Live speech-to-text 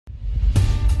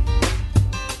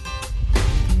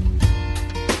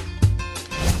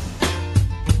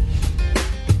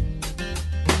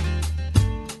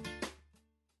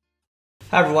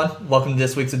Hi everyone, welcome to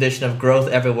this week's edition of Growth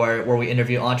Everywhere, where we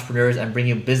interview entrepreneurs and bring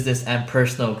you business and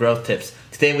personal growth tips.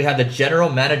 Today we have the general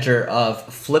manager of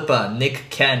Flippa, Nick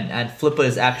Ken, and Flippa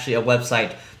is actually a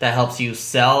website that helps you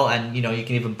sell and you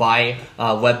can even buy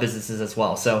web businesses as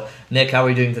well. So Nick, how are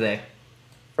you doing today?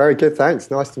 Very good,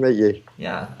 thanks. Nice to meet you.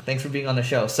 Yeah, thanks for being on the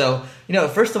show. So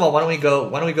first of all, why don't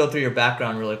we go through your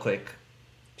background really quick?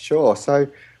 Sure. So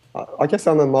I guess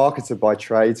I'm a marketer by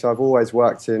trade. So I've always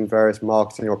worked in various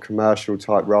marketing or commercial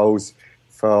type roles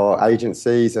for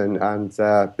agencies and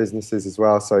businesses as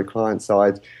well. So client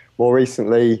side. More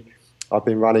recently,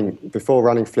 before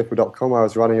running Flippa.com, I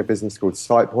was running a business called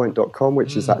SitePoint.com,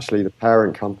 which is actually the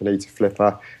parent company to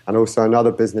Flippa, and also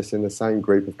another business in the same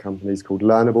group of companies called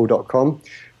Learnable.com.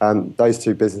 Those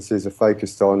two businesses are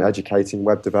focused on educating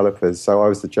web developers. So I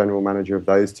was the general manager of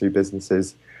those two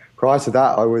businesses. Prior to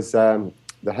that, I was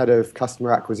the head of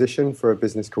customer acquisition for a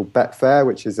business called Betfair,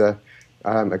 which is a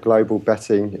global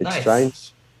betting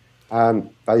exchange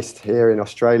based here in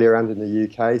Australia and in the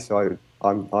UK. So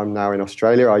I'm now in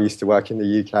Australia. I used to work in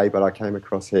the UK, but I came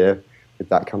across here with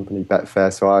that company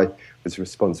Betfair. So I was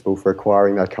responsible for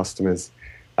acquiring their customers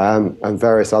and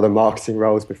various other marketing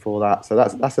roles before that. So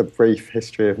that's a brief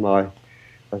history of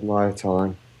my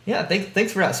time. Yeah,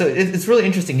 thanks for that. So it's really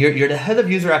interesting. You're the head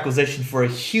of user acquisition for a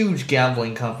huge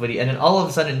gambling company, and then all of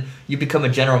a sudden you become a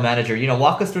general manager.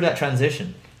 Walk us through that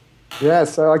transition. Yeah,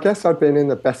 so I guess I've been in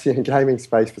the betting and gaming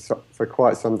space for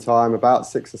quite some time, about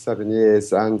 6 or 7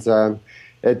 years, and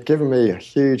it's given me a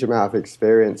huge amount of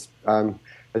experience.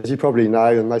 As you probably know,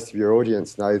 and most of your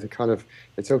audience know, they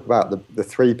talk about the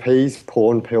three Ps,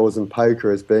 porn, pills, and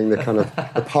poker, as being the kind of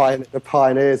the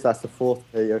pioneers. That's the fourth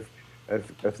P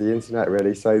of the internet,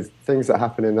 really. So things that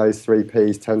happen in those three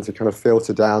Ps tend to kind of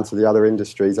filter down to the other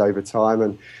industries over time.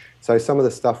 And so some of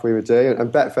the stuff we were doing, and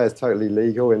Betfair is totally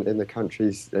legal in the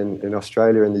countries in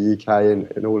Australia, in the UK, and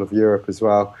in all of Europe as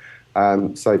well.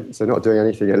 So not doing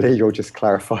anything illegal, just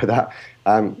clarify that.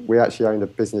 We actually owned a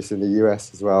business in the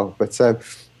US as well. But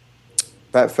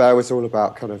Betfair was all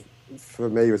about for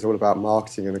me, was all about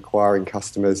marketing and acquiring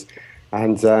customers.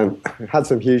 And had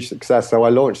some huge success. So I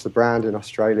launched the brand in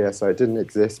Australia, so it didn't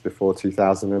exist before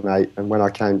 2008. And when I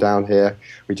came down here,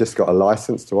 we just got a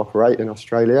license to operate in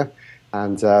Australia.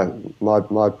 And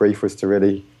my brief was to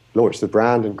really launch the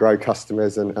brand and grow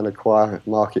customers and acquire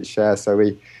market share. So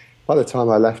by the time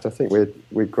I left, I think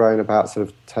we'd grown about sort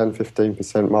of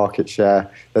 10-15% market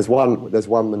share. There's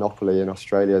one monopoly in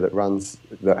Australia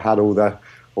that had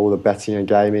all the betting and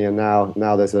gaming, and now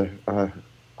there's a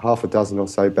half a dozen or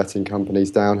so betting companies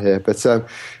down here. But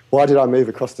why did I move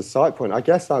across to SitePoint? I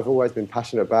guess I've always been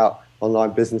passionate about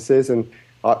online businesses, and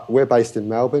we're based in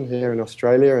Melbourne here in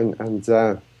Australia, and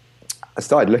I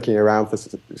started looking around for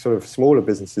sort of smaller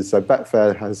businesses. So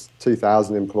Betfair has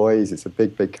 2,000 employees. It's a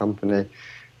big company.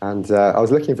 And I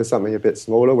was looking for something a bit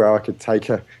smaller where I could take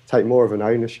more of an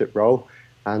ownership role.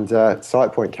 And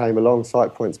SitePoint came along.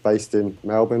 SitePoint's based in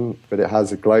Melbourne, but it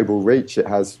has a global reach. It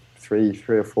has 3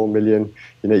 or 4 million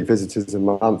unique visitors a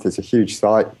month. It's a huge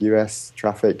site. US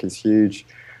traffic is huge.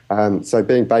 So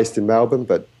being based in Melbourne,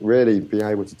 but really being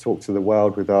able to talk to the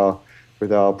world with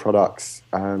our products,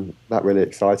 that really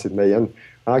excited me. And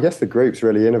I guess the group's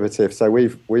really innovative. So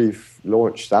we've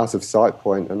launched out of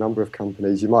SitePoint a number of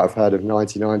companies. You might have heard of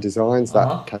 99 Designs.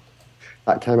 That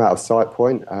came out of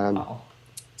SitePoint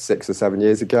 6 or 7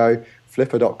 years ago.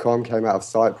 Flippa.com came out of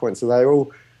SitePoint. So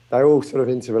they're all sort of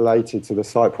interrelated to the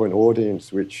SitePoint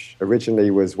audience, which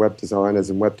originally was web designers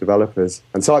and web developers.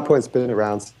 And SitePoint's been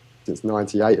around since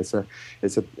 '98. It's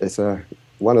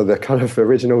one of the kind of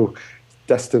original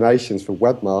destinations for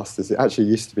webmasters. It actually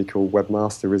used to be called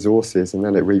Webmaster Resources, and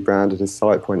then it rebranded as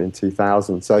SitePoint in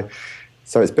 2000.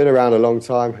 So it's been around a long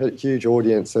time, huge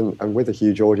audience, and with a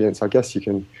huge audience, I guess you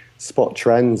can spot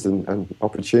trends and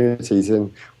opportunities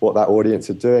in what that audience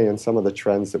are doing. And some of the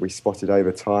trends that we spotted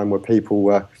over time were people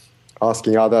were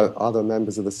asking other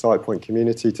members of the SitePoint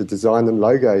community to design them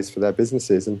logos for their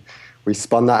businesses, and we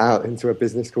spun that out into a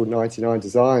business called 99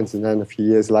 Designs. And then a few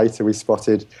years later, we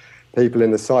spotted people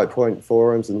in the SitePoint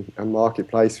forums and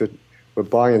marketplace were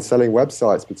buying and selling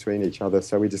websites between each other.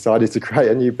 So we decided to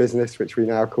create a new business, which we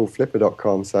now call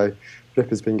Flippa.com. So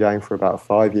Flippa's been going for about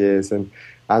 5 years. And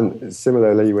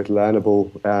similarly with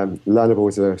Learnable, Learnable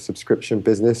is a subscription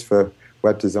business for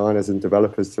web designers and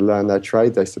developers to learn their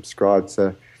trade. They subscribe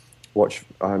to watch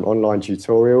online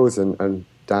tutorials and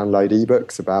download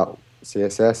ebooks about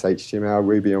CSS, HTML,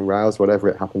 Ruby on Rails, whatever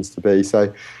it happens to be.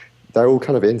 So they're all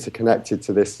kind of interconnected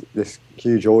to this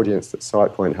huge audience that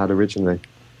SitePoint had originally.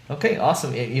 Okay,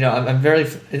 awesome. I'm very.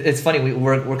 It's funny.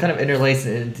 We're kind of interlaced.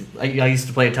 I used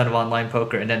to play a ton of online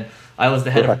poker, and then I was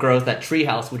the head of Right. growth at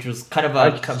Treehouse, which was kind of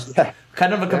Yeah.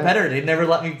 kind of a Yeah. competitor. They never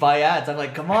let me buy ads. I'm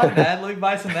like, come on, man, let me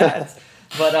buy some ads.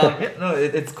 But yeah, no,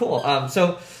 it's cool.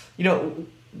 So you know,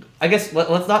 I guess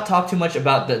let's not talk too much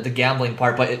about the gambling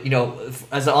part, but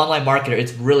as an online marketer,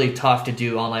 it's really tough to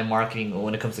do online marketing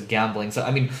when it comes to gambling. So,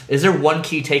 I mean, is there one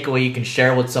key takeaway you can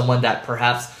share with someone that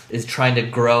perhaps is trying to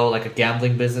grow like a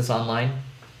gambling business online?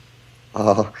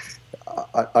 Oh,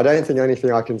 I don't think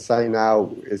anything I can say now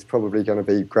is probably going to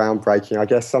be groundbreaking. I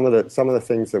guess some of the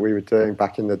things that we were doing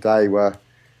back in the day were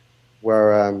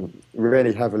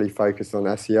really heavily focused on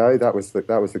SEO. That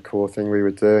was the core thing we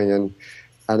were doing,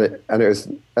 and it was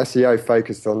SEO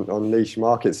focused on niche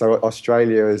markets. So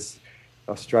Australia is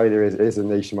a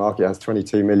niche market. It has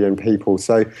 22 million people.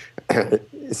 So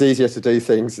it's easier to do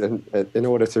things in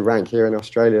order to rank here in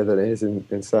Australia than it is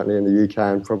certainly in the UK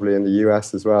and probably in the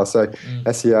US as well. So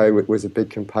SEO was a big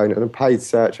component. And paid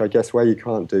search, I guess, where you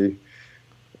can't do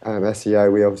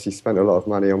SEO, we obviously spent a lot of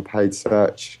money on paid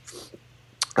search.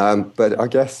 But I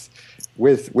guess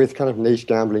with kind of niche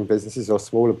gambling businesses or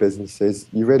smaller businesses,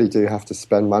 you really do have to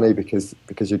spend money because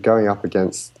you're going up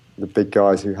against the big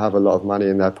guys who have a lot of money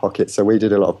in their pockets. So we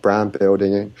did a lot of brand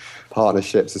building and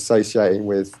partnerships associating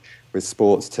with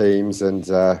sports teams and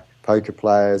poker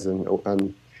players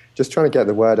and just trying to get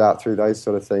the word out through those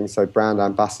sort of things. So brand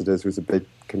ambassadors was a big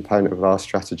component of our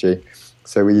strategy.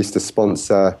 So we used to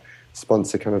sponsor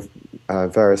kind of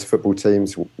various football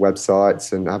teams'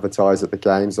 websites and advertise at the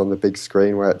games on the big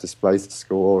screen where it displays the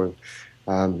score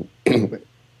and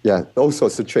yeah, all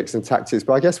sorts of tricks and tactics.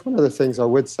 But I guess one of the things I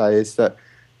would say is that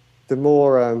the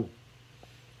more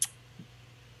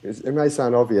it may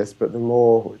sound obvious, but the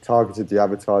more targeted the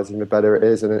advertising, the better it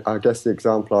is. And I guess the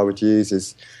example I would use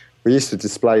is we used to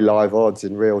display live odds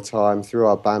in real time through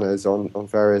our banners on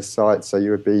various sites. So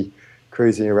you would be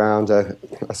cruising around a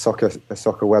soccer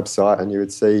website and you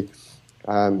would see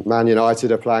Man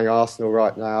United are playing Arsenal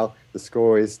right now. The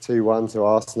score is 2-1 to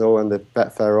Arsenal and the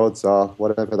Betfair odds are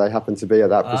whatever they happen to be at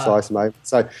that precise moment.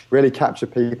 So really capture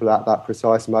people at that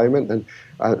precise moment, and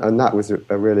that was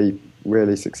a really,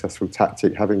 really successful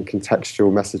tactic, having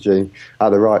contextual messaging at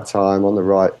the right time on the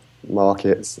right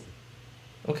markets.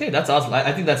 Okay, that's awesome.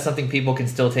 I think that's something people can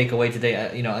still take away today.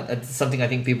 It's something I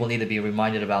think people need to be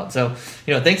reminded about. So,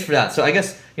 thanks for that. So I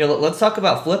guess, let's talk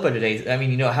about Flippa today. I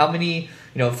mean, how many,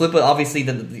 Flippa, obviously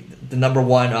the number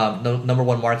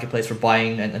one marketplace for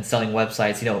buying and selling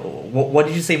websites. What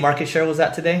did you say market share was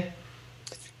at today?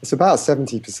 It's about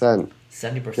 70%.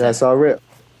 70%.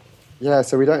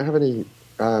 So we don't have any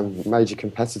major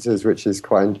competitors, which is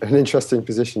quite an interesting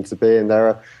position to be in.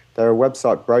 There are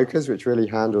website brokers which really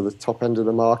handle the top end of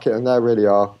the market, and they really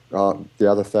are the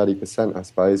other 30%, I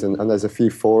suppose. And there's a few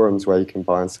forums where you can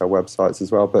buy and sell websites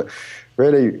as well. But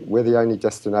really, we're the only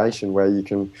destination where you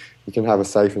can have a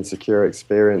safe and secure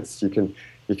experience. You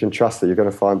can trust that you're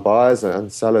going to find buyers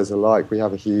and sellers alike. We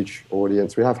have a huge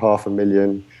audience. We have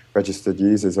 500,000 registered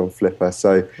users on Flippa.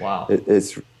 So wow.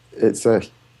 It's a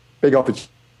big opportunity.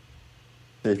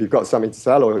 If you've got something to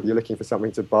sell or you're looking for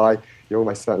something to buy, you're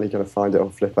almost certainly going to find it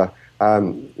on Flippa.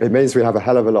 It means we have a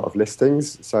hell of a lot of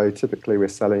listings. So typically we're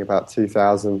selling about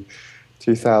 2,000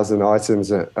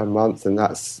 items a month, and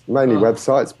that's mainly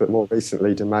websites, but more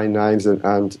recently domain names and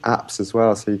apps as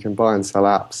well. So you can buy and sell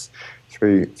apps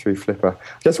through Flippa.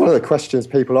 I guess one of the questions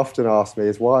people often ask me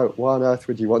is why on earth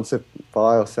would you want to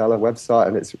buy or sell a website?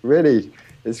 And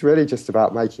it's really just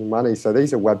about making money. So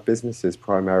these are web businesses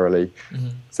primarily. Mm-hmm.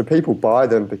 So people buy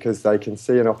them because they can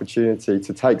see an opportunity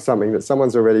to take something that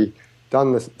someone's already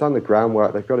done the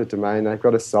groundwork. They've got a domain, they've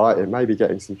got a site, it may be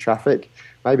getting some traffic,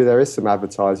 maybe there is some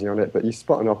advertising on it, but you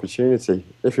spot an opportunity.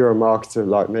 If you're a marketer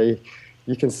like me,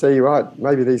 you can see, right,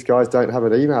 maybe these guys don't have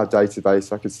an email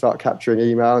database. I could start capturing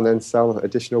email and then sell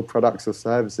additional products or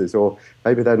services, or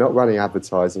maybe they're not running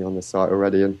advertising on the site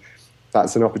already, and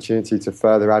that's an opportunity to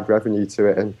further add revenue to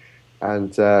it and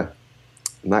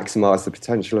maximize the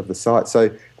potential of the site. So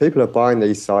people are buying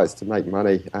these sites to make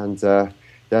money, and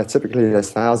typically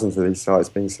there's thousands of these sites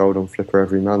being sold on Flippa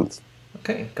every month.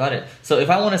 Okay, got it. So if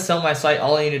I want to sell my site,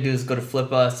 all I need to do is go to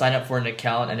Flippa, sign up for an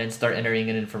account, and then start entering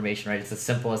in information, right? It's as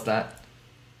simple as that.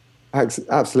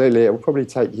 Absolutely. It will probably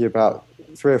take you about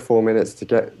 3 or 4 minutes to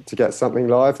get something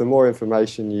live. The more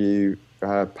information you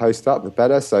post up, the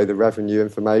better. So the revenue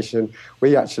information,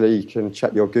 we actually can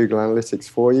check your Google Analytics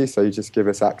for you. So you just give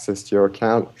us access to your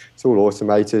account. It's all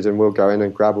automated, and we'll go in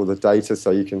and grab all the data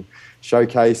so you can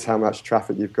showcase how much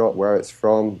traffic you've got, where it's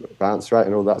from, bounce rate,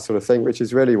 and all that sort of thing, which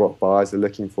is really what buyers are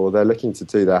looking for. They're looking to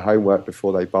do their homework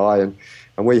before they buy, and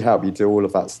we help you do all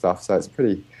of that stuff. So it's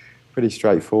pretty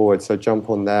straightforward. So jump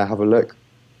on there, have a look.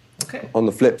 Okay. On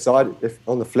the flip side,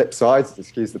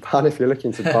 excuse the pun, if you're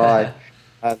looking to buy,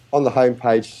 on the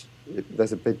homepage,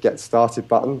 there's a big Get Started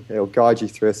button. It'll guide you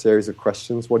through a series of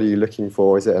questions. What are you looking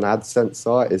for? Is it an AdSense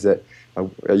site?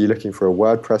 Are you looking for a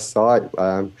WordPress site?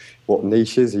 What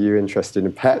niches? Are you interested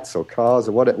in pets or cars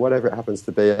or whatever it happens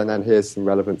to be? And then here's some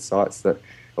relevant sites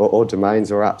or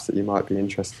domains or apps that you might be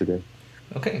interested in.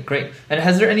 Okay, great. And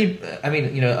has there any, I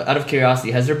mean, out of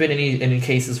curiosity, has there been any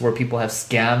cases where people have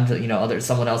scammed,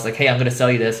 someone else, like, hey, I'm going to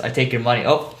sell you this, I take your money.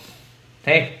 Oh,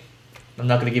 hey, I'm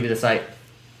not going to give you the site.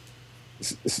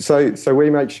 So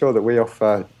we make sure that we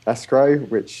offer escrow,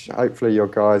 which hopefully your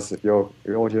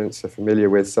audience are familiar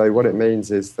with. So what it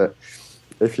means is that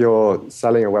if you're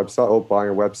selling a website or buying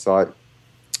a website,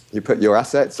 you put your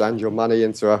assets and your money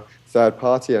into a third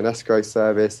party, an escrow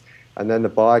service, and then the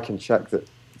buyer can check that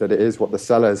it is what the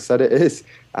seller has said it is,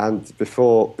 and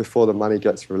before the money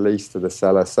gets released to the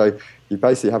seller. So you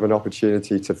basically have an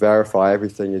opportunity to verify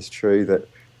everything is true that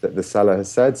the seller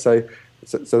has said. So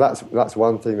that's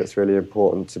one thing that's really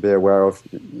important to be aware of.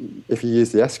 If you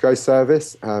use the escrow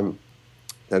service, then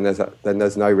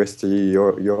there's no risk to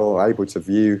you. You're able to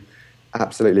view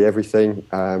absolutely everything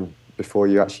before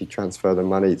you actually transfer the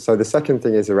money. So the second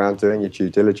thing is around doing your due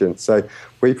diligence. So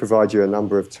we provide you a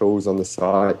number of tools on the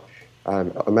site.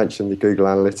 I mentioned the Google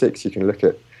Analytics. You can look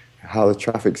at how the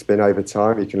traffic's been over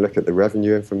time. You can look at the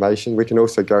revenue information. We can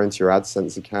also go into your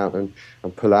AdSense account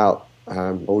and pull out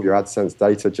all your AdSense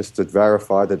data just to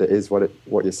verify that it is what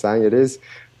you're saying it is.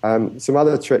 Some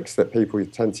other tricks that people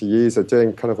tend to use are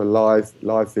doing kind of a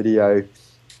live video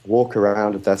walk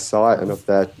around of their site and of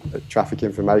their traffic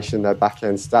information, their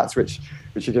back-end stats, which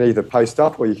you can either post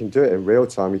up or you can do it in real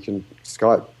time. You can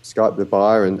Skype the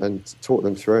buyer and talk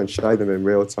them through and show them in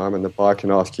real time, and the buyer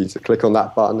can ask you to click on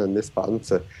that button and this button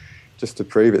to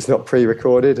prove it's not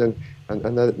pre-recorded. And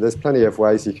there's plenty of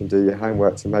ways you can do your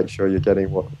homework to make sure you're getting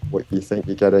what you think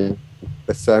you're getting.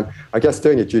 But I guess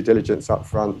doing your due diligence up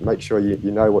front, make sure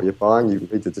you know what you're buying, you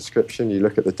read the description, you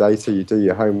look at the data, you do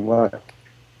your homework.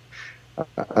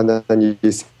 And then you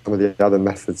use some of the other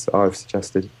methods that I've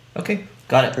suggested. Okay,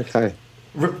 got it. Okay.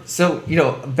 So,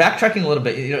 backtracking a little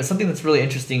bit, something that's really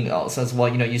interesting also as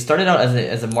well, you started out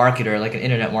as a marketer, like an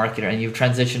internet marketer, and you've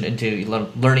transitioned into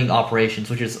learning operations,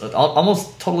 which is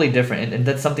almost totally different. And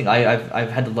that's something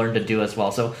I've had to learn to do as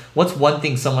well. So what's one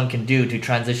thing someone can do to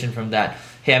transition from that,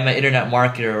 hey, I'm an internet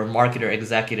marketer or marketer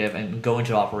executive, and go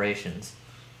into operations?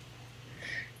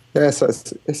 Yeah, so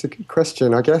it's a good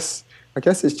question. I guess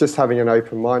it's just having an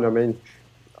open mind. I mean,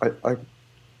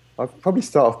 I'll probably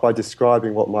start off by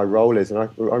describing what my role is, and I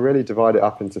really divide it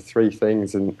up into three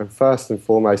things. And first and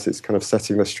foremost, it's kind of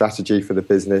setting the strategy for the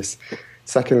business.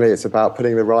 Secondly, it's about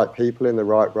putting the right people in the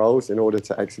right roles in order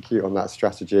to execute on that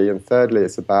strategy. And thirdly,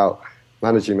 it's about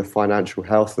managing the financial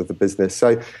health of the business.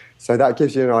 So that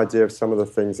gives you an idea of some of the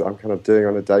things that I'm kind of doing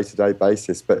on a day-to-day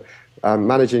basis. But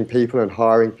managing people and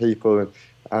hiring people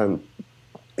and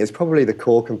it's probably the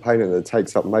core component that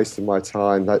takes up most of my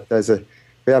time.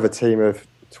 We have a team of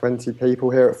 20 people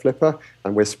here at Flippa,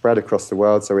 and we're spread across the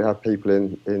world. So we have people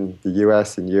in the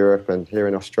US, in Europe, and here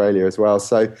in Australia as well.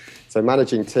 So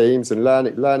managing teams and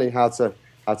learning how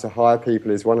to hire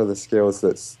people is one of the skills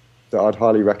that I'd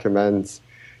highly recommend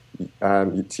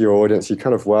to your audience. You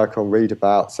kind of read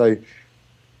about. So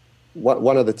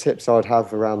one of the tips I'd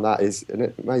have around that is, and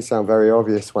it may sound very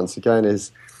obvious once again,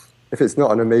 is if it's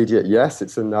not an immediate yes,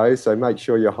 it's a no. So make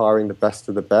sure you're hiring the best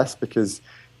of the best, because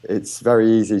it's very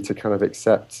easy to kind of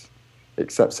accept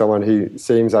someone who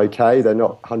seems okay. They're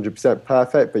not 100%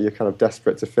 perfect, but you're kind of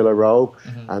desperate to fill a role,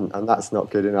 and that's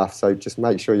not good enough. So just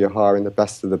make sure you're hiring the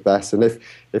best of the best. And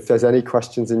if there's any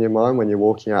questions in your mind when you're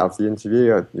walking out of the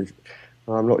interview,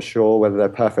 I'm not sure whether they're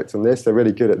perfect on this, they're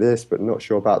really good at this, but not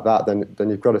sure about that, then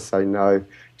you've got to say no.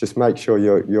 Just make sure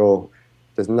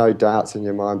there's no doubts in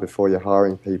your mind before you're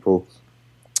hiring people.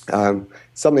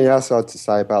 Something else I had to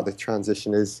say about the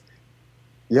transition is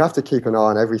you have to keep an eye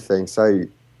on everything. So,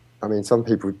 I mean, some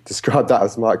people describe that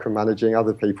as micromanaging.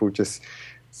 Other people just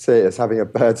see it as having a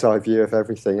bird's eye view of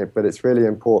everything. But it's really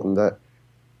important that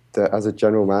as a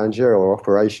general manager or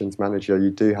operations manager, you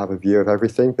do have a view of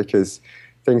everything, because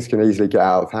things can easily get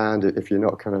out of hand if you're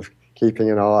not kind of keeping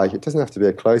an eye. It doesn't have to be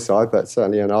a close eye, but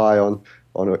certainly an eye on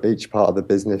each part of the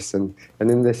business. And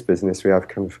in this business, we have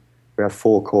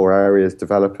 4 core areas: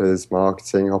 developers,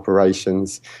 marketing,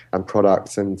 operations, and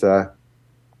products.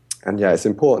 And yeah, it's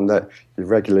important that you're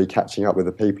regularly catching up with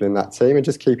the people in that team and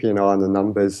just keeping an eye on the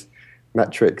numbers,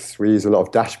 metrics. We use a lot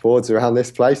of dashboards around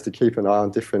this place to keep an eye on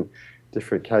different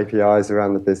KPIs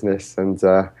around the business, and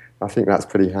I think that's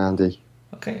pretty handy.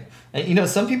 Okay. And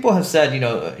some people have said,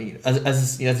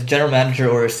 as a general manager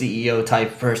or a CEO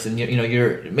type person,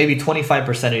 you're maybe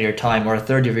 25% of your time or a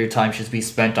third of your time should be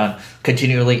spent on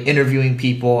continually interviewing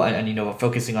people and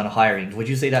focusing on hiring. Would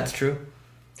you say that's true?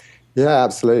 Yeah,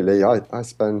 absolutely. I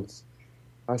spend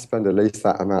at least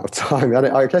that amount of time. And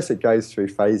I guess it goes through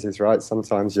phases, right?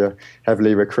 Sometimes you're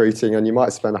heavily recruiting and you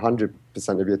might spend 100%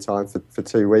 of your time for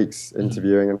 2 weeks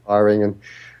interviewing and hiring. And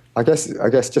I guess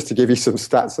just to give you some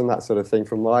stats on that sort of thing,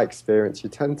 from my experience, you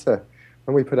tend to,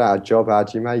 when we put out a job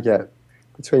ad, you may get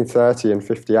between 30 and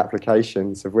 50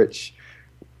 applications, of which,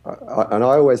 and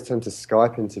I always tend to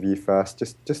Skype interview first,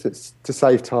 just to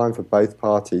save time for both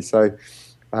parties. So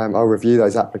I'll review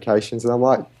those applications, and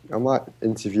I might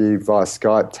interview via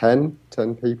Skype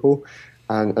 10 people,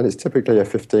 and it's typically a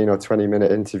 15 or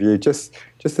 20-minute interview, just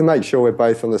to make sure we're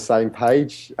both on the same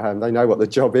page. They know what the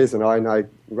job is, and I know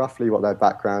roughly what their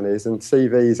background is. And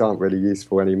CVs aren't really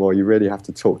useful anymore. You really have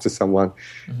to talk to someone,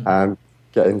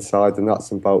 get inside the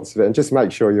nuts and bolts of it, and just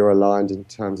make sure you're aligned in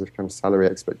terms of kind of salary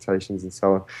expectations and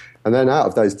so on. And then out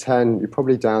of those 10, you're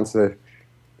probably down to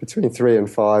between 3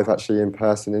 and 5 actually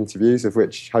in-person interviews, of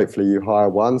which hopefully you hire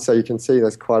one. So you can see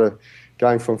there's quite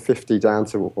going from 50 down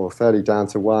to, or 30 down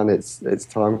to 1. It's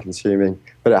time consuming,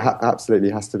 but it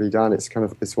absolutely has to be done. It's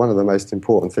one of the most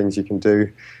important things you can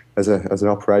do as an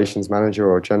operations manager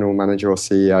or a general manager or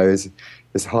CEO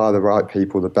is hire the right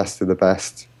people, the best of the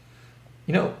best.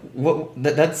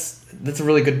 That's a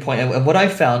really good point. And what I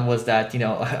found was that,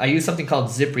 I use something called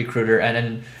ZipRecruiter,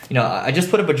 and I just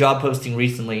put up a job posting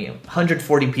recently.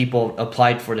 140 people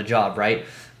applied for the job, right?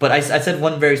 But I said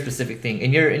one very specific thing.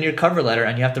 In your cover letter,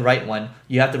 and you have to write one,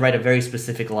 you have to write a very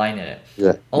specific line in it.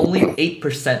 Yeah. Only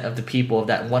 8% of the people of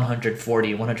that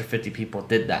 140, 150 people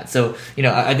did that. So,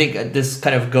 I think this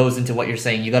kind of goes into what you're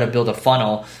saying. You got to build a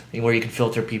funnel where you can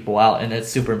filter people out, and it's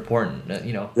super important,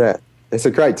 Yeah. It's a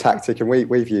great tactic, and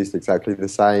we've used exactly the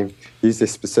same. Use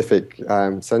this specific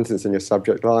sentence in your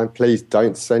subject line. Please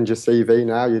don't send your CV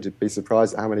now. You'd be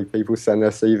surprised at how many people send their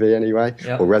CV anyway,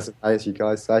 or resume, as you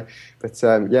guys say. But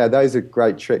those are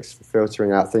great tricks for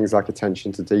filtering out things like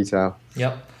attention to detail.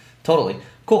 Yep, totally.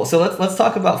 Cool. So let's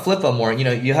talk about Flippa more.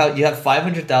 You have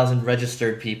 500,000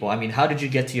 registered people. I mean, how did you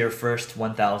get to your first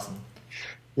 1,000?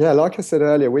 Yeah, like I said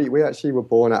earlier, we actually were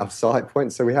born out of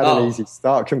SitePoint, so we had an easy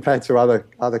start compared to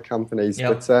other companies.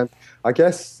 Yep. But I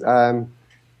guess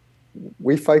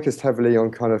we focused heavily on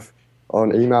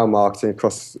on email marketing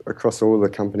across all the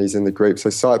companies in the group. So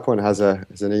SitePoint has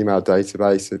an email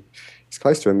database. It's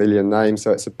close to 1 million names,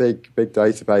 so it's a big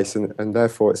database, and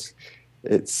therefore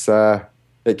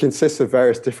it consists of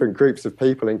various different groups of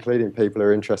people, including people who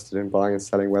are interested in buying and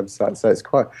selling websites. So it's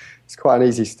quite an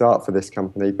easy start for this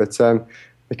company, but.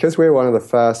 Because we're one of the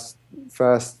first,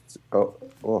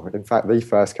 or in fact the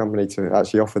first company to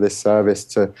actually offer this service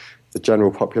to the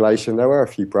general population, there were a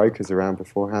few brokers around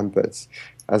beforehand, but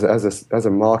as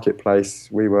a marketplace,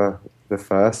 we were the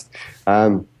first.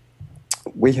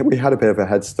 We had a bit of a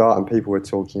head start, and people were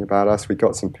talking about us. We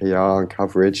got some PR and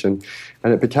coverage, and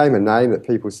it became a name that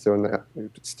people still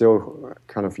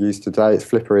kind of use today.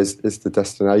 Flippa is the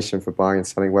destination for buying and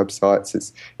selling websites.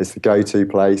 It's the go-to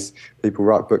place. People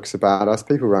write books about us.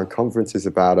 People run conferences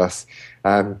about us.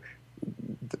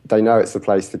 They know it's the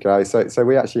place to go. So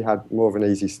we actually had more of an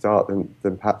easy start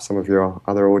than perhaps some of your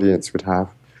other audience would have.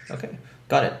 Okay.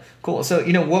 Got it. Cool. So,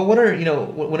 what are,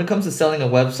 when it comes to selling a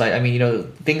website, I mean,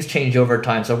 things change over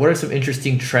time. So what are some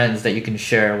interesting trends that you can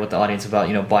share with the audience about,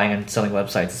 buying and selling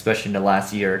websites, especially in the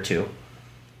last year or two?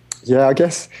 Yeah, I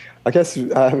guess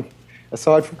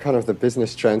aside from kind of the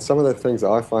business trends, some of the things that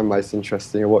I find most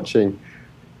interesting are watching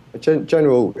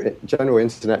general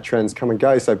internet trends come and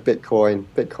go. So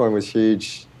Bitcoin was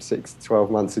huge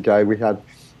 6-12 months ago. We had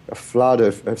a flood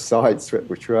of sites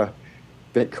which were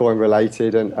Bitcoin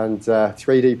related, and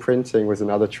 3D printing was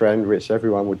another trend which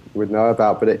everyone would know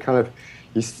about, but it kind of,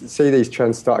 you see these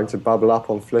trends starting to bubble up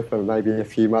on Flippa maybe a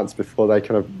few months before they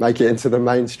kind of make it into the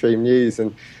mainstream news,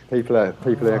 and people are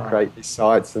creating these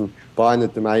sites and buying the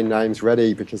domain names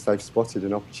ready because they've spotted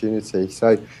an opportunity.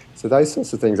 So those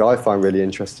sorts of things I find really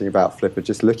interesting about Flippa,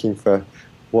 just looking for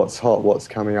what's hot, what's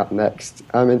coming up next.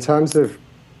 In terms of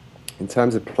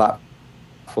platforms,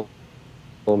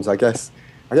 I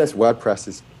guess WordPress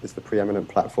is the preeminent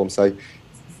platform. So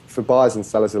for buyers and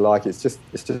sellers alike, it's just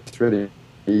really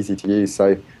easy to use.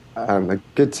 So a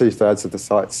good 2/3 of the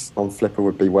sites on Flippa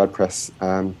would be WordPress.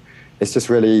 It's just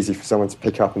really easy for someone to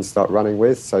pick up and start running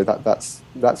with. So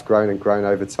that's grown and grown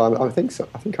over time. I think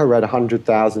I read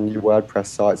 100,000 new WordPress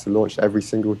sites are launched every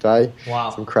single day. Wow.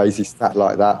 Some crazy stat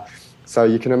like that. So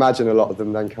you can imagine a lot of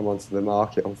them then come onto the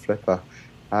market on Flippa.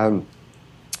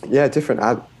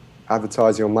 Different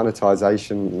advertising or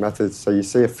monetization methods. So you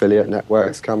see affiliate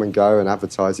networks come and go and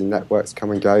advertising networks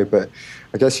come and go, but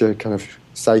I guess you're kind of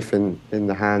safe in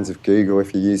the hands of Google.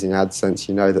 If you're using AdSense,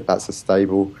 you know that that's a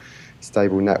stable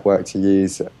network to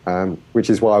use, which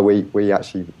is why we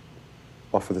actually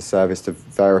offer the service to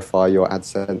verify your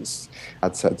AdSense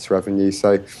revenue.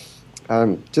 So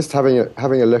just having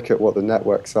a look at what the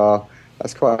networks are,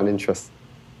 that's quite an interesting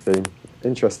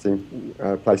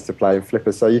place to play in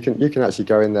Flippa. So you can actually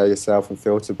go in there yourself and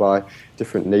filter by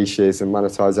different niches and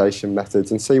monetization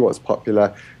methods and see what's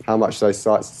popular, how much those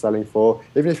sites are selling for.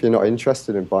 Even if you're not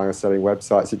interested in buying or selling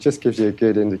websites, it just gives you a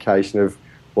good indication of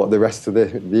what the rest of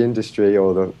the industry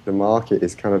or the market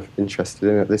is kind of interested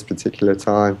in at this particular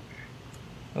time.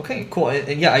 Okay, cool.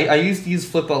 And yeah, I used to use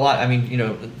Flippa a lot. I mean,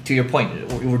 to your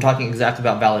point, we're talking exactly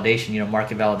about validation,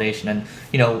 market validation, and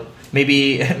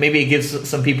maybe it gives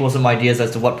some people some ideas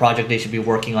as to what project they should be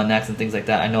working on next and things like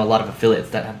that. I know a lot of affiliates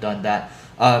that have done that.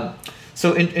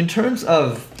 So in terms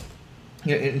of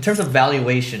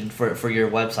valuation for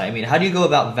your website, I mean, how do you go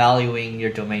about valuing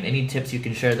your domain? Any tips you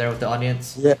can share there with the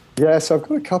audience? Yeah. So I've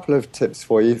got a couple of tips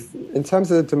for you. In terms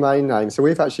of the domain name, so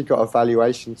we've actually got a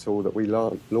valuation tool that we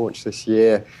launched this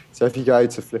year. So if you go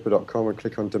to flippa.com and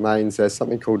click on domains, there's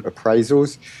something called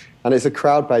appraisals. And it's a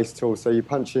crowd-based tool, so you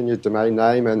punch in your domain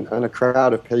name and a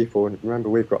crowd of people, and remember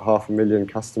we've got 500,000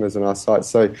 customers on our site,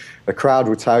 so the crowd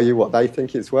will tell you what they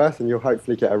think it's worth, and you'll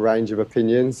hopefully get a range of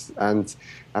opinions, and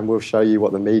we'll show you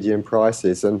what the median price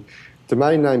is. And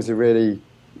domain names are really,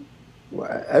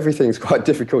 everything's quite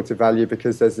difficult to value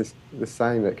because there's this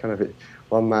saying that kind of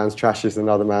one man's trash is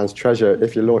another man's treasure.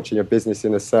 If you're launching a business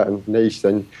in a certain niche,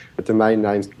 then a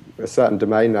certain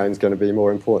domain name is going to be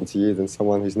more important to you than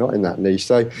someone who's not in that niche.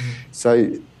 So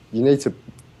you need to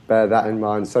bear that in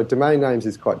mind. So domain names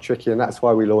is quite tricky, and that's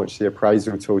why we launched the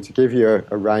appraisal tool, to give you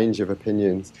a range of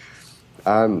opinions.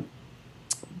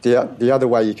 The other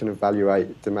way you can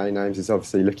evaluate domain names is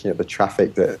obviously looking at the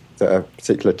traffic that a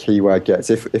particular keyword gets,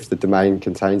 if the domain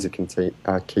contains a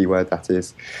keyword, that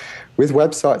is. With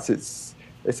websites,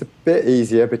 it's a bit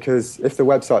easier because if the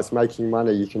website's making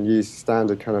money, you can use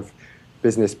standard kind of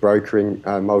business brokering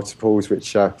multiples,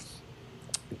 which are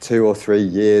 2 or 3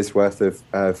 years worth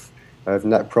of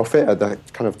net profit at the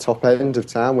kind of top end of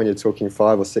town. When you're talking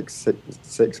 5 or 6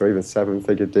 or even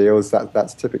 7-figure deals,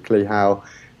 that's typically how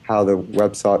the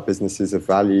website businesses are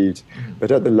valued. Mm-hmm.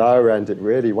 But at the lower end, it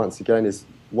really, once again, is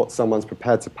what someone's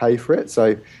prepared to pay for it.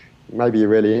 So maybe you're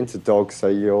really into dogs, so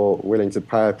you're willing to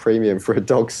pay a premium for a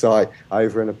dog site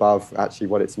over and above actually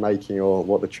what it's making or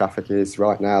what the traffic is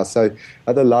right now. So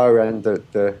at the lower end,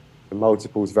 the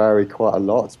multiples vary quite a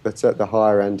lot, but at the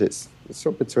higher end, it's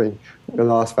sort of between the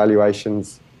last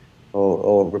valuations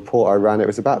or report I ran, it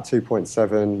was about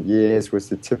 2.7 years was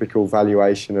the typical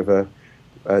valuation of a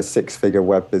 6-figure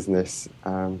web business.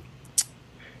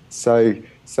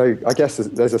 So I guess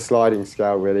there's a sliding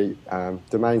scale, really.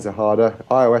 Domains are harder.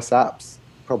 iOS apps,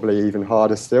 probably even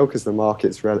harder still because the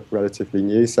market's relatively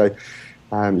new. So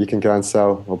you can go and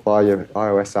sell or buy your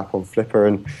iOS app on Flippa,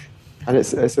 and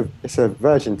it's a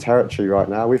virgin territory right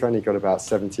now. We've only got about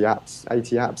 80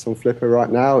 apps on Flippa right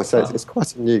now. So it's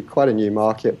quite a new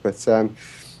market, but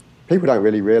people don't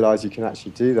really realise you can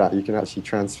actually do that. You can actually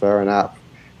transfer an app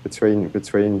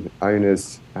between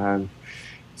owners.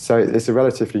 So it's a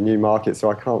relatively new market, so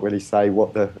I can't really say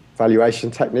what the valuation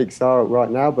techniques are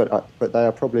right now, but they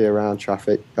are probably around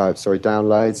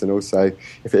downloads, and also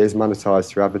if it is monetized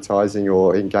through advertising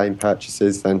or in-game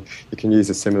purchases, then you can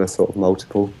use a similar sort of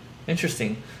multiple.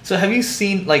 Interesting. So have you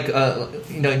seen,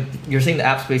 you're saying the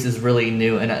app space is really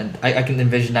new, and I can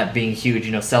envision that being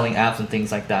huge, selling apps and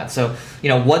things like that. So, do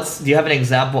you have an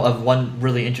example of one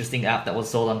really interesting app that was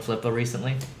sold on Flippa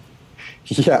recently?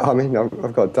 Yeah, I mean,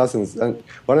 I've got dozens. And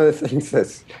one of the things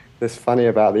that's funny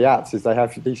about the apps is they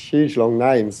have these huge long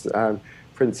names.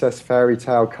 Princess Fairy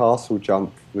Tale Castle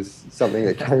Jump was something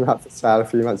that came up for sale a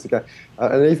few months ago,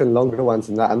 and even longer ones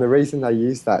than that. And the reason they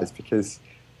use that is because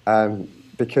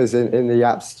in the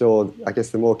App Store, I guess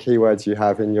the more keywords you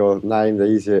have in your name, the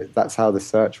easier. That's how the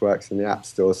search works in the App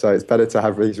Store. So it's better to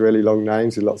have these really long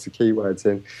names with lots of keywords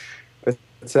in. But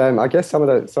I guess some of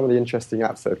the interesting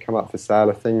apps that have come up for sale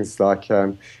are things like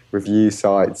review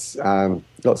sites,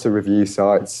 lots of review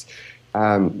sites,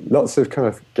 lots of kind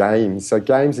of games. So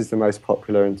games is the most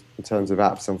popular in terms of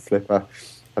apps on Flippa,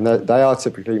 and they are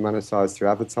typically monetized through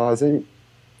advertising.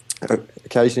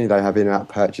 Occasionally they have in-app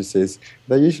purchases.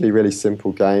 They're usually really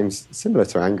simple games, similar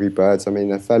to Angry Birds. I mean,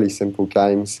 they're fairly simple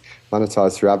games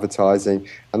monetized through advertising,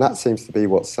 and that seems to be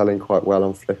what's selling quite well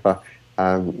on Flippa.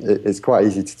 It's quite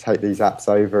easy to take these apps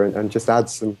over and just add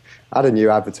a new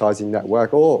advertising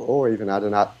network, or even add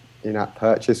an in-app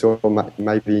purchase, or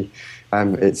maybe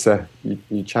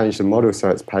you change the model so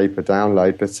it's pay per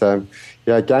download. But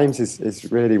yeah, games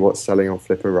is really what's selling on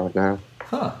Flippa right now.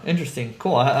 Huh, interesting.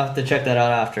 Cool. I have to check that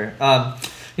out after.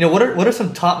 What are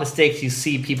some top mistakes you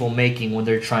see people making when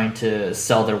they're trying to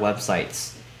sell their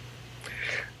websites?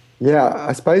 Yeah,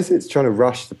 I suppose it's trying to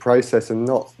rush the process and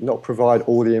not provide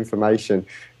all the information.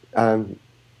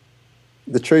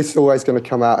 The truth's always going to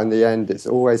come out in the end. It's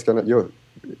always going to,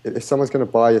 if someone's going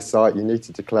to buy your site, you need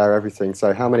to declare everything.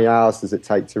 So how many hours does it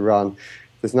take to run?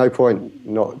 There's no point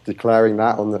not declaring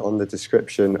that on the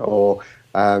description, or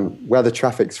where the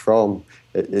traffic's from.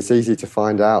 It's easy to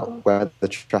find out where the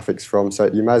traffic's from. So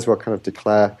you may as well kind of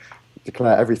declare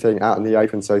everything out in the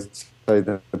open, so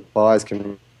the buyers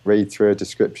can read through a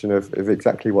description of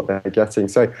exactly what they're getting.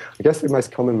 So I guess the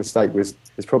most common mistake is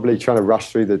probably trying to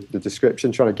rush through the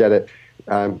description, trying to get it,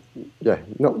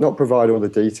 not provide all the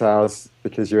details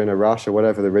because you're in a rush or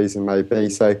whatever the reason may be.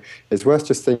 So it's worth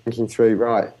just thinking through,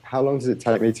 right, how long does it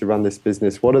take me to run this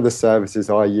business? What are the services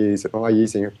I use? Am I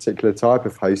using a particular type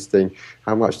of hosting?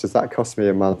 How much does that cost me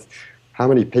a month? How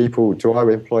many people do I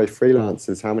employ,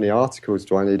 freelancers? How many articles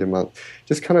do I need a month?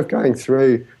 Just kind of going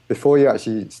through before you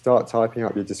actually start typing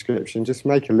up your description. Just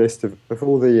make a list of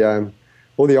all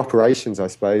the operations, I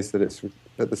suppose, that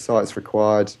the site's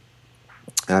required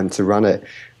to run it.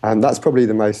 And that's probably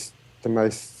the most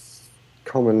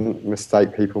common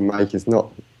mistake people make, is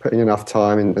not putting enough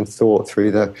time and thought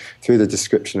through the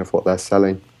description of what they're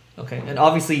selling. Okay, and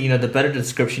obviously, the better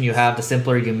description you have, the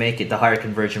simpler you make it, the higher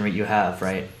conversion rate you have,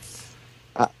 right?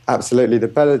 Absolutely. The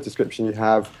better description you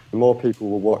have, the more people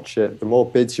will watch it, the more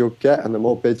bids you'll get, and the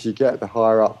more bids you get, the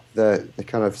higher up the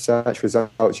kind of search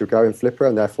results you'll go in Flippa,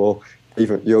 and therefore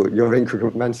even you'll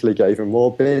incrementally get even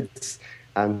more bids,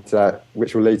 and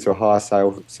which will lead to a higher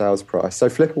sales price. So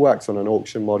Flippa works on an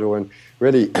auction model, and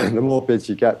really the more bids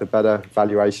you get, the better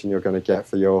valuation you're going to get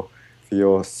for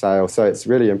your sale. So it's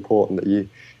really important that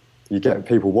you get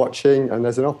people watching, and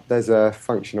there's a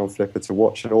function on Flippa to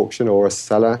watch an auction or a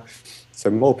seller. So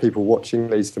more people watching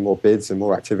leads to more bids and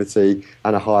more activity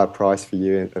and a higher price for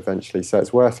you eventually. So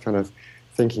it's worth kind of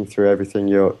thinking through everything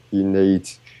you need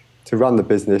to run the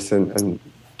business and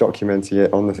documenting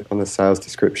it on the sales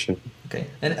description. Okay.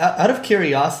 And out of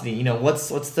curiosity, what's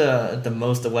the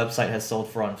most a website has sold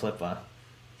for on Flippa?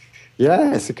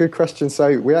 Yeah, it's a good question.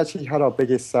 So we actually had our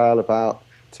biggest sale about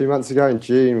 2 months ago in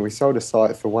June. We sold a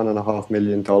site for $1.5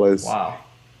 million. Wow.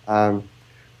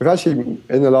 We've actually,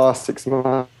 in the last 6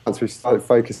 months, we've started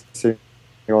focusing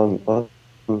on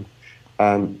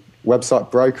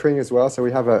website brokering as well. So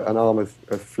we have an arm of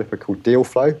Flippa called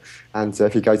Dealflow, and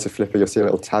if you go to Flippa, you'll see a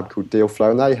little tab called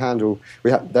Dealflow, and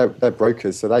they're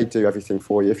brokers, so they do everything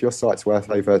for you. If your site's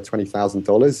worth over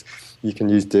 $20,000, you can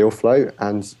use Dealflow,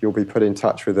 and you'll be put in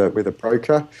touch with a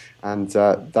broker, and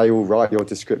they will write your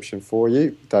description for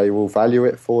you. They will value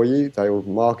it for you. They will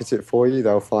market it for you.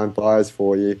 They'll find buyers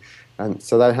for you. And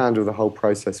so they handle the whole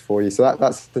process for you. So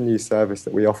that's the new service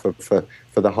that we offer for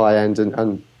the high end,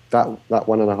 and that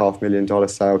 $1.5 million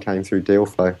sale came through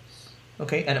Dealflow.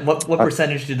 Okay, and what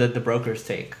percentage do the brokers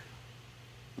take?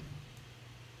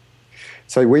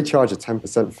 So we charge a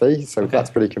 10% fee, so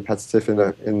that's pretty competitive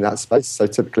in that space. So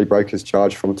typically brokers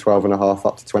charge from 12.5%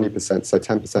 up to 20%, so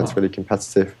 10% is really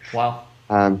competitive. Wow.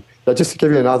 But just to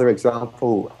give you another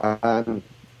example, the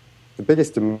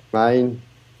biggest domain.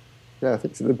 Yeah, I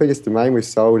think the biggest domain we've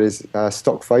sold is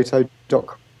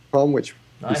stockphoto.com, which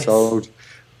we sold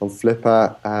on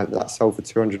Flippa, and that sold for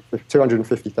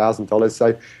 $250,000.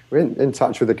 So we're in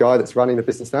touch with the guy that's running the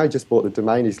business now. He just bought the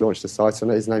domain. He's launched a site on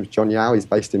it. His name's John Yao. He's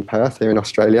based in Perth here in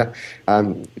Australia.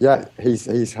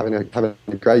 He's having a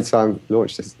great time.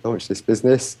 Launched this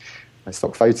business.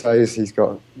 Stock photos. He's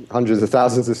got hundreds of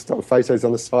thousands of stock photos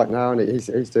on the site now, and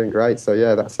he's doing great. So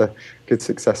yeah, that's a good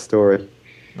success story.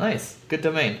 Nice, good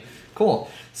domain.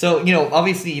 Cool. So,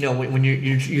 obviously, when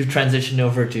you transitioned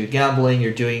over to gambling,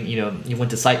 you're doing, you went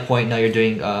to SitePoint, now you're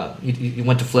doing, you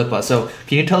went to Flippa. So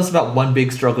can you tell us about one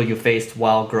big struggle you faced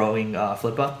while growing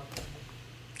Flippa?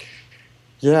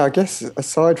 Yeah, I guess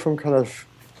aside from kind of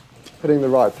putting the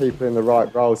right people in the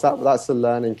right roles, that's a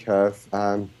learning curve.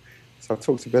 So I've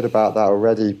talked a bit about that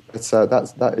already, but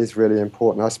that is really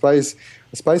important. I suppose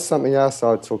something else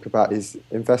I'd talk about is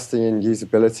investing in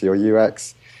usability or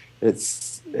UX.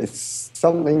 It's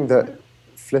something that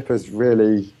Flippa's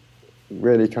really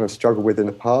kind of struggled with in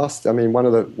the past. I mean,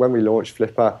 when we launched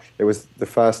Flippa, it was the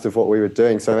first of what we were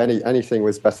doing, so anything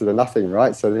was better than nothing,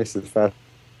 right? So this is the first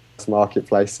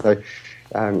marketplace, so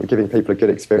giving people a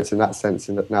good experience in that sense,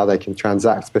 and that now they can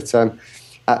transact. But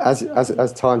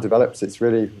as time develops, it's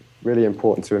really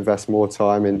important to invest more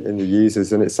time in the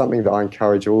users, and it's something that I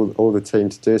encourage all the team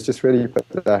to do. Is just really put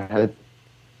their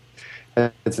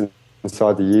heads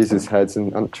inside the users' heads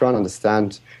and try and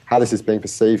understand how this is being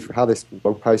perceived, how this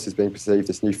blog post is being perceived,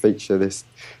 this new feature, this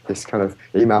kind of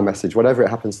email message, whatever it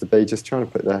happens to be. Just trying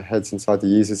to put their heads inside the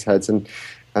users' heads, and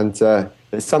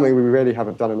it's something we really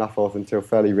haven't done enough of until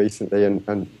fairly recently,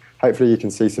 and hopefully you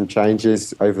can see some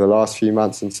changes over the last few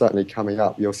months, and certainly coming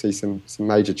up you'll see some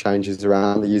major changes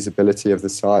around the usability of the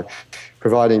site,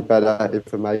 providing better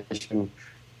information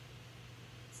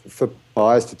for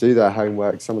buyers to do their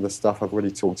homework. Some of the stuff I've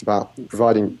already talked about,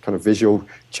 providing kind of visual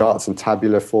charts and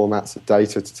tabular formats of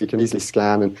data so you can easily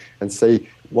scan and see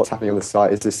what's happening on the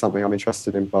site. Is this something I'm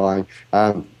interested in buying?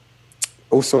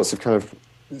 All sorts of kind of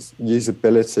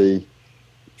usability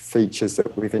features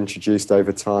that we've introduced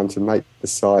over time to make the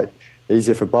site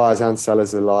easier for buyers and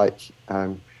sellers alike.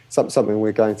 Something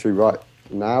we're going through right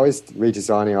now is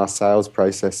redesigning our sales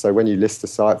process. So when you list a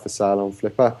site for sale on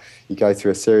Flippa, you go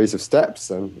through a series of steps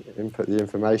and input the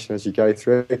information as you go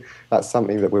through. That's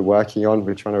something that we're working on.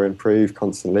 We're trying to improve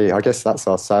constantly. I guess that's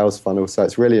our sales funnel. So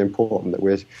it's really important that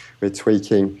we're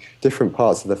tweaking different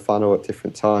parts of the funnel at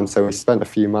different times. So we spent a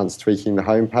few months tweaking the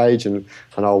homepage, and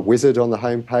our wizard on the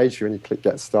homepage, when you click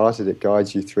Get Started, it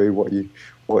guides you through what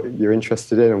you're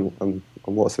interested in and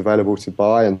what's available to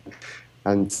buy,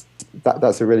 and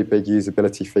that's a really big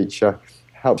usability feature.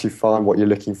 Helps you find what you're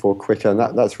looking for quicker, and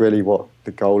that's really what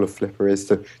the goal of Flippa is,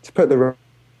 to put the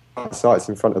right sites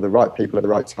in front of the right people at the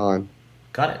right time.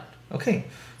 Got it. Okay,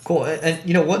 cool.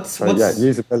 And what's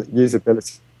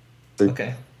usability.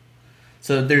 Okay.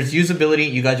 So there's usability.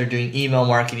 You guys are doing email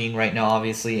marketing right now,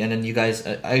 obviously, and then you guys,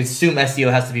 I assume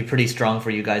SEO has to be pretty strong for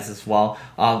you guys as well.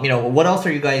 What else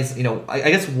are you guys?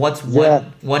 I guess what's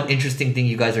one interesting thing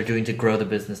you guys are doing to grow the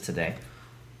business today?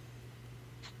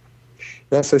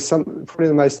 Yeah, so probably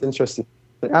the most interesting,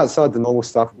 outside the normal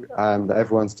stuff that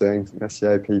everyone's doing,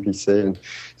 SEO, PPC, and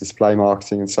display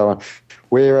marketing, and so on,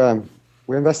 we're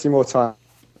investing more time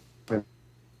in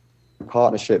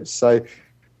partnerships. So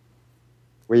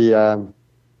we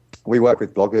work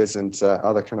with bloggers and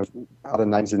other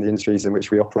names in the industries in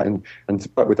which we operate, and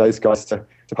work with those guys to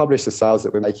publish the sales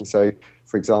that we're making. So,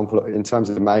 for example, in terms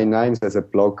of the main names, there's a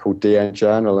blog called DN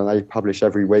Journal, and they publish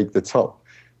every week the top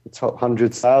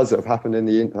 100 sales that have happened in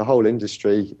the whole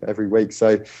industry every week.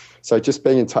 So just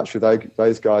being in touch with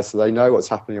those guys so they know what's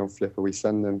happening on Flippa. We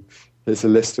send them, here's a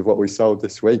list of what we sold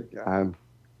this week.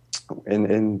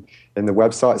 In the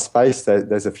website space,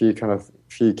 there's a few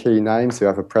key names who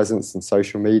have a presence in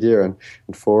social media and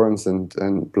forums and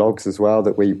blogs as well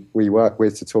that we work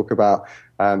with to talk about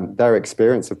their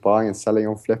experience of buying and selling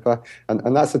on Flippa.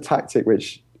 And that's a tactic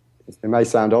which, it may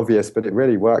sound obvious, but it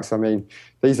really works. I mean,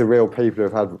 these are real people who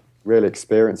have had real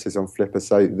experiences on Flippa,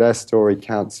 so their story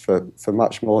counts for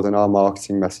much more than our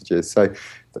marketing messages. So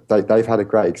they've had a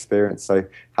great experience. So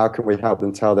how can we help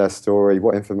them tell their story?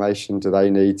 What information do they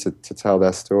need to tell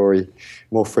their story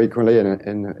more frequently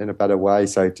in a better way?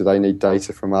 So do they need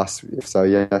data from us? If so,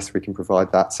 yes, we can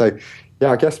provide that. So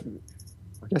yeah, I guess you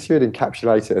would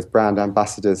encapsulate it as brand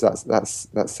ambassadors. That's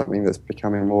something that's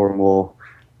becoming more and more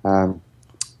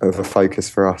of a focus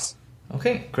for us.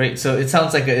 Okay, great. So it's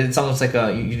almost like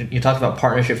you talked about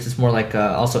partnerships. It's more like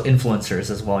also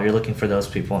influencers as well. You're looking for those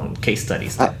people and case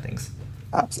studies type things.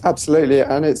 Absolutely,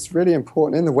 and it's really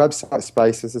important in the website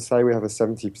space. As I say, we have a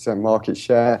 70% market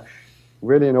share.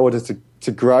 Really, in order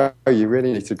to grow, you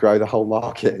really need to grow the whole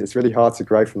market. It's really hard to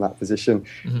grow from that position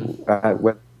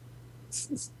when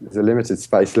there's a limited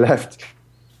space left.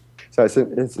 So it's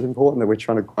important that we're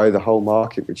trying to grow the whole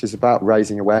market, which is about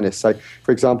raising awareness. So,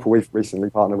 for example, we've recently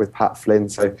partnered with Pat Flynn.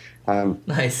 So,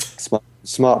 nice.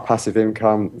 Smart passive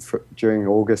income. During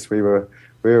August, we were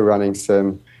running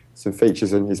some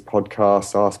features in his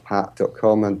podcast,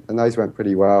 AskPat.com, and those went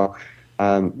pretty well.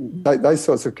 Those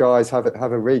sorts of guys have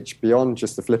a reach beyond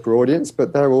just the Flippa audience,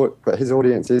 but his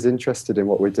audience is interested in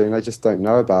what we're doing. They just don't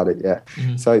know about it yet.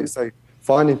 Mm-hmm. So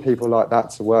finding people like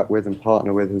that to work with and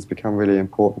partner with has become really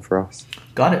important for us.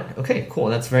 Got it. Okay, cool.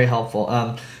 That's very helpful.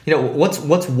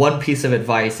 What's one piece of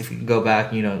advice, if you can go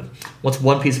back, what's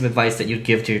one piece of advice that you'd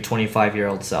give to your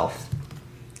 25-year-old self?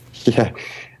 Yeah.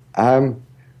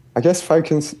 I guess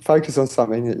focus on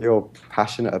something that you're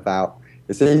passionate about.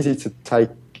 It's easy to take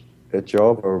a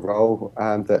job or a role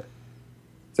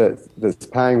that's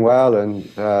paying well, and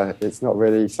it's not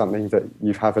really something that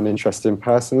you have an interest in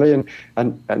personally,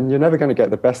 and you're never going to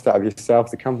get the best out of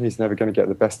yourself. The company's never going to get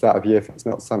the best out of you if it's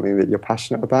not something that you're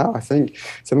passionate about, I think.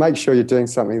 So make sure you're doing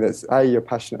something that's A, you're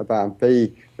passionate about, and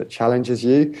B, that challenges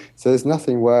you. So there's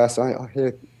nothing worse. I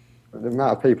hear the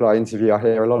amount of people I interview, I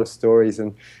hear a lot of stories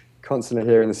and constantly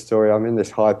hearing the story. I'm in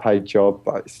this high-paid job,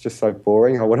 but it's just so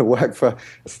boring. I want to work for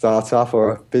a startup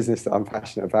or a business that I'm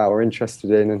passionate about or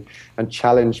interested in and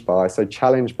challenged by. So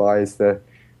challenged by is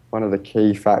one of the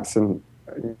key facts. And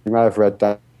you may have read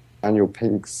Daniel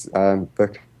Pink's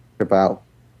book about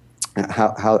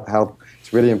how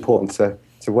it's really important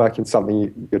to work in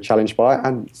something you're challenged by.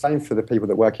 And same for the people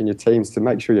that work in your teams, to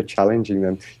make sure you're challenging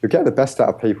them. You'll get the best out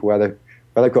of people where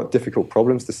they've got difficult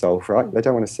problems to solve, right? They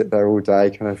don't want to sit there all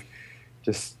day kind of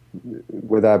just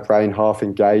with their brain half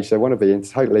engaged. They want to be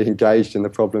totally engaged in the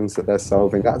problems that they're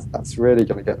solving. That's really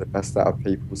going to get the best out of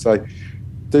people. So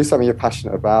do something you're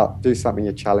passionate about, do something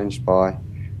you're challenged by.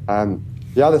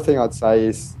 The other thing I'd say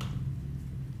is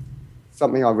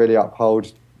something I really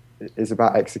uphold is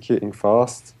about executing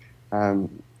fast.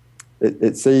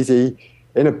 It's easy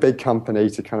in a big company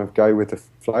to kind of go with the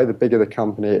flow. The bigger the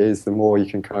company is, the more you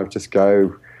can kind of just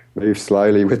move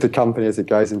slowly with the company as it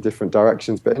goes in different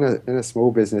directions. But in a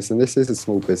small business, and this is a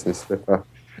small business, Flippa,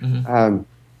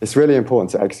 it's really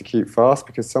important to execute fast,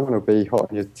 because someone will be hot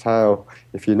on your tail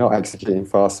if you're not executing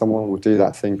fast. Someone will do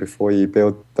that thing before you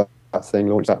build that thing,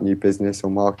 launch that new business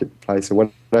or marketplace or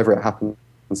whatever it happens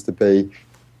to be.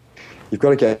 You've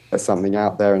got to get something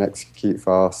out there and execute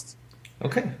fast.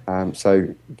 Okay.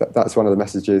 So that's one of the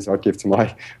messages I'd give to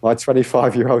my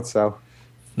 25-year-old self.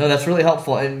 No, that's really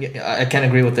helpful, and I can't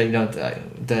agree with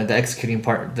the executing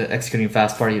part, the executing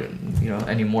fast part,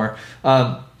 anymore.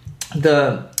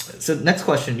 So next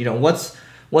question, what's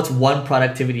one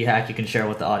productivity hack you can share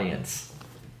with the audience?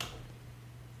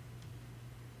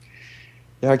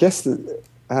 Yeah, I guess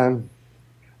I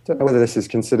don't know whether this is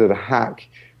considered a hack,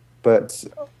 but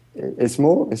it's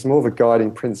more of a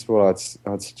guiding principle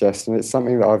I'd suggest, and it's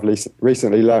something that I've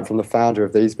recently learned from the founder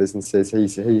of these businesses.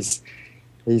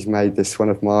 He's made this one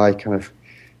of my kind of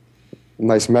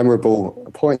most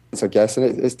memorable points, I guess,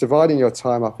 and it's dividing your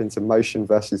time up into motion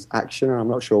versus action. And I'm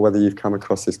not sure whether you've come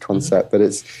across this concept, but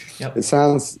it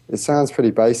sounds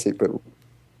pretty basic, but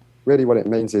really what it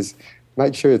means is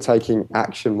make sure you're taking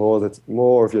action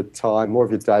more of your time, more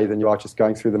of your day than you are just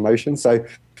going through the motion. So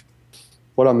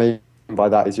what I mean by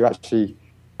that is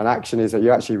an action is that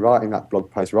you're actually writing that blog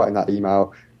post, writing that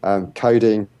email,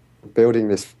 coding, building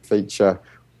this feature.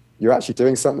 You're actually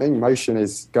doing something. Motion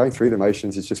is going through the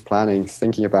motions, is just planning,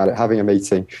 thinking about it, having a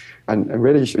meeting, and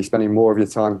really you should be spending more of your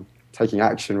time taking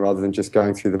action rather than just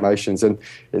going through the motions. And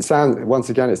it sounds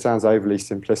overly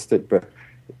simplistic,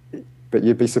 but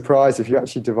you'd be surprised if you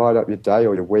actually divide up your day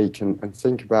or your week and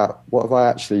think about, what have I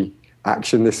actually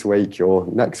actioned this week or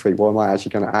next week? What am I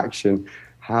actually going to action?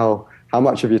 How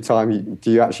much of your time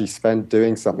do you actually spend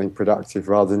doing something productive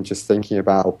rather than just thinking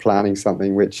about or planning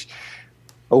something which,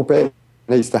 albeit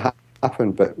needs to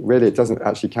happen, but really it doesn't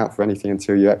actually count for anything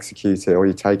until you execute it or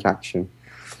you take action.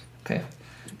 Okay.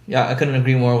 Yeah, I couldn't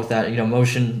agree more with that.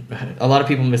 Motion, a lot of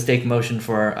people mistake motion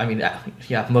for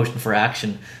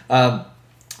action.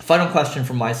 Final question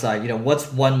from my side,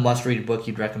 what's one must-read book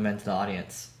you'd recommend to the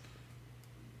audience?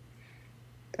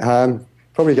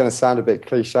 Probably going to sound a bit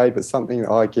cliche, but something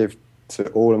that I give to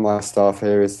all of my staff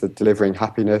here is the Delivering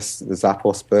Happiness, the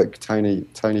Zappos book, Tony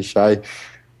Hsieh.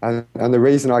 And the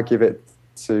reason I give it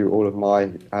to all of my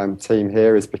team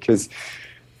here is because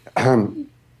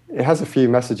it has a few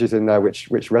messages in there which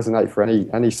resonate for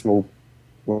any small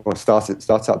or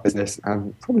startup business,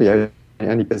 and probably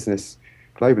any business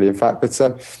globally, in fact. But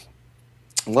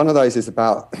one of those is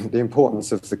about the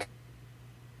importance of the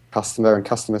customer and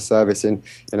customer service in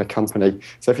a company.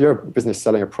 So if you're a business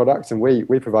selling a product, and we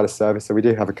provide a service, so we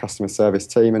do have a customer service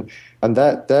team, and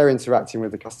they're interacting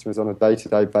with the customers on a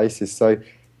day-to-day basis. So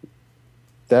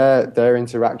their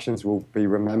interactions will be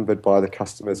remembered by the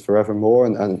customers forevermore,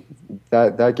 and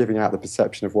they're giving out the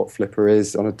perception of what Flippa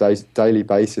is on a daily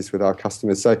basis with our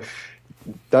customers. So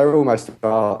they're almost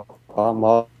our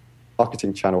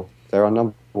marketing channel. They're our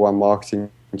number one marketing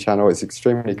channel. It's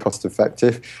extremely cost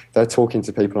effective. They're talking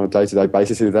to people on a day-to-day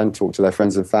basis who then talk to their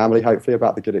friends and family, hopefully,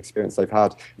 about the good experience they've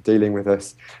had dealing with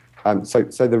us. So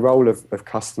the role of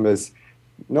customers,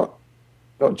 not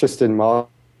just in marketing,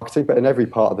 but in every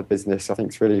part of the business, I think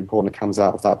it's really important. It comes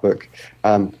out of that book.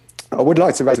 I would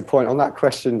like to raise a point on that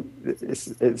question.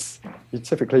 It's you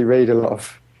typically read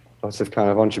lots of kind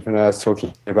of entrepreneurs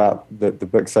talking about the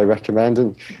books they recommend,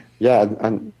 and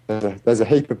there's a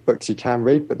heap of books you can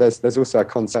read, but there's also a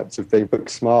concept of being book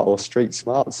smart or street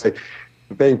smart. So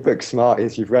being book smart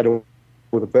is you've read all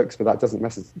the books, but that doesn't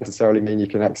necessarily mean you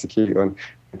can execute and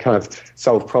kind of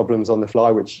solve problems on the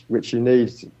fly, which you need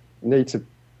to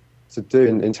do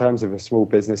in terms of a small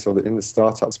business or in the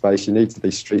startup space. You need to be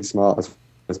street smart as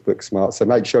book smart. So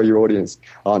make sure your audience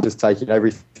aren't just taking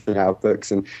everything out of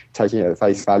books and taking it at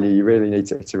face value. You really need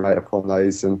to iterate upon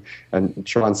those and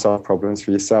try and solve problems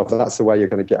for yourself. That's the way you're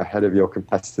going to get ahead of your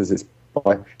competitors. It's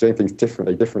by doing things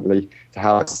differently to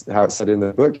how it's said in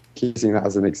the book, using that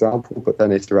as an example, but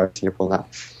then iterating upon that.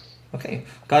 Okay,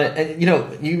 got it. And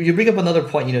you bring up another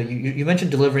point. You mentioned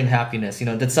delivering happiness.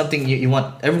 That's something you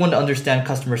want everyone to understand.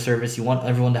 Customer service. You want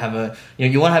everyone to have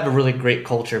you want to have a really great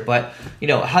culture. But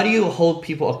how do you hold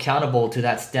people accountable to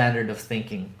that standard of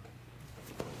thinking?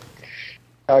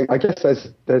 I guess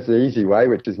there's the easy way,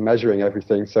 which is measuring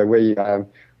everything. So we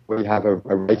have a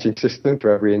rating system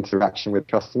for every interaction with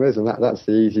customers, and that's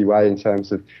the easy way in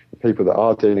terms of the people that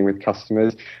are dealing with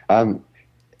customers.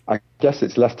 I guess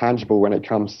it's less tangible when it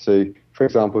comes to, for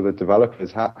example, the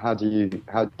developers. How do you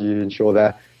ensure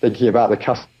they're thinking about the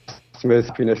customer's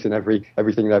happiness in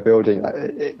everything they're building?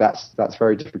 That's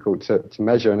very difficult to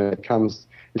measure, and it comes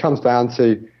down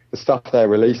to the stuff they're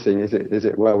releasing. Is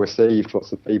it well received?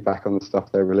 What's the feedback on the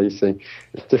stuff they're releasing?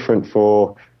 It's different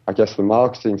for, I guess, the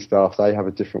marketing staff. They have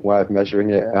a different way of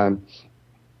measuring it,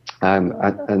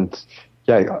 and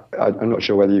yeah, I'm not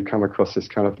sure whether you've come across this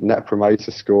kind of net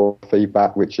promoter score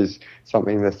feedback, which is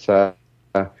something that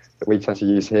we tend to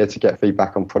use here to get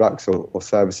feedback on products or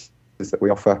services that we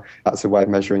offer. That's a way of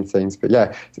measuring things. But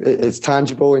yeah, it's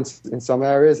tangible in some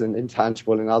areas and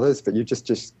intangible in others, but you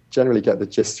just generally get the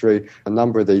gist through a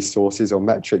number of these sources or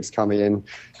metrics coming in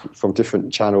from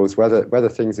different channels, whether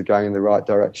things are going in the right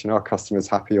direction, are customers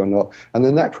happy or not. And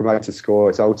the net promoter score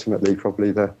is ultimately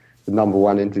probably the number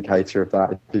one indicator of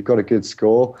that. If you've got a good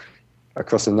score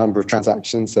across a number of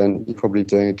transactions, then you're probably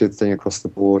doing a good thing across the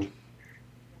board.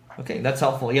 Okay, that's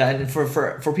helpful. Yeah, and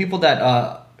for people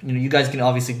that you guys can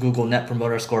obviously Google Net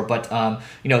Promoter Score, but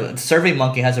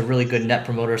SurveyMonkey has a really good Net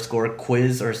Promoter Score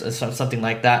quiz or something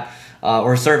like that,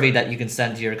 or a survey that you can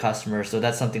send to your customers. So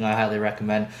that's something I highly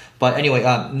recommend. But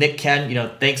anyway, Nick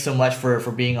Ken, thanks so much for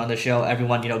being on the show.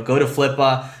 Everyone, go to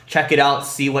Flippa, check it out,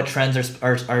 see what trends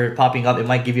are popping up. It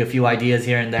might give you a few ideas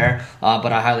here and there,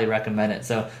 but I highly recommend it.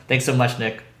 So thanks so much,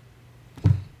 Nick.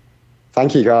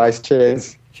 Thank you, guys.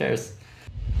 Cheers. Cheers.